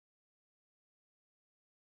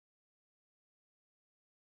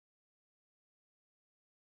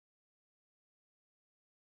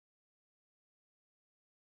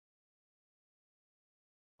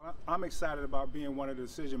I'm excited about being one of the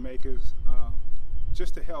decision makers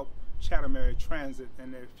just to help Chatham Area Transit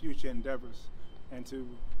in their future endeavors and to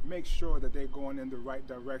make sure that they're going in the right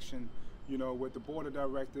direction, you know, with the board of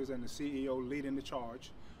directors and the CEO leading the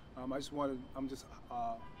charge. I'm just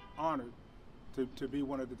honored to be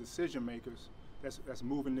one of the decision makers that's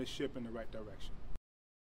moving this ship in the right direction.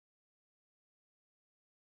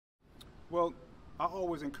 Well, I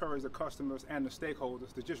always encourage the customers and the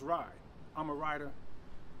stakeholders to just ride. I'm a rider.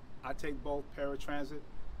 I take both paratransit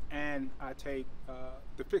and I take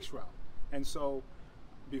the fixed route. And so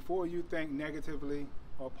before you think negatively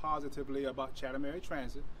or positively about Chatham Area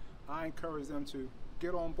Transit, I encourage them to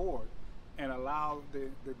get on board and allow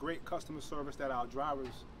the great customer service that our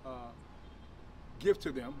drivers give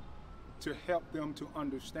to them to help them to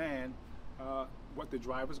understand what the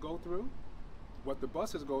drivers go through, what the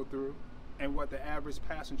buses go through, and what the average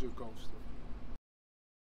passenger goes through.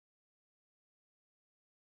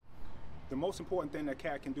 The most important thing that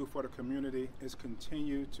CAT can do for the community is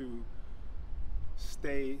continue to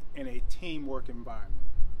stay in a teamwork environment.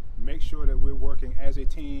 Make sure that we're working as a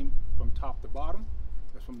team from top to bottom.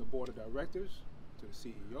 That's from the board of directors, to the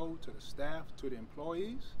CEO, to the staff, to the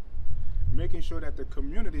employees. Making sure that the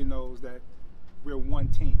community knows that we're one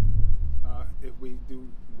team. If we do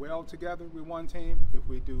well together, we're one team. If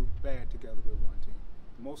we do bad together, we're one team.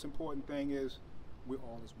 The most important thing is we're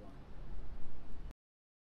all as one.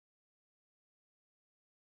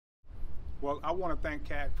 Well, I want to thank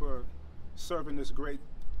CAT for serving this great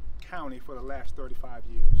county for the last 35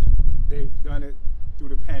 years. They've done it through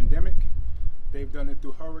the pandemic, they've done it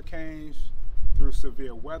through hurricanes, through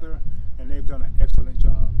severe weather, and they've done an excellent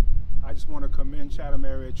job. I just want to commend Chatham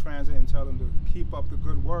Area Transit and tell them to keep up the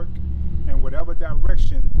good work, and whatever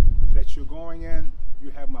direction that you're going in, you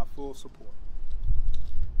have my full support.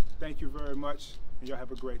 Thank you very much, and y'all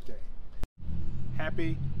have a great day.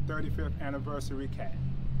 Happy 35th anniversary, CAT.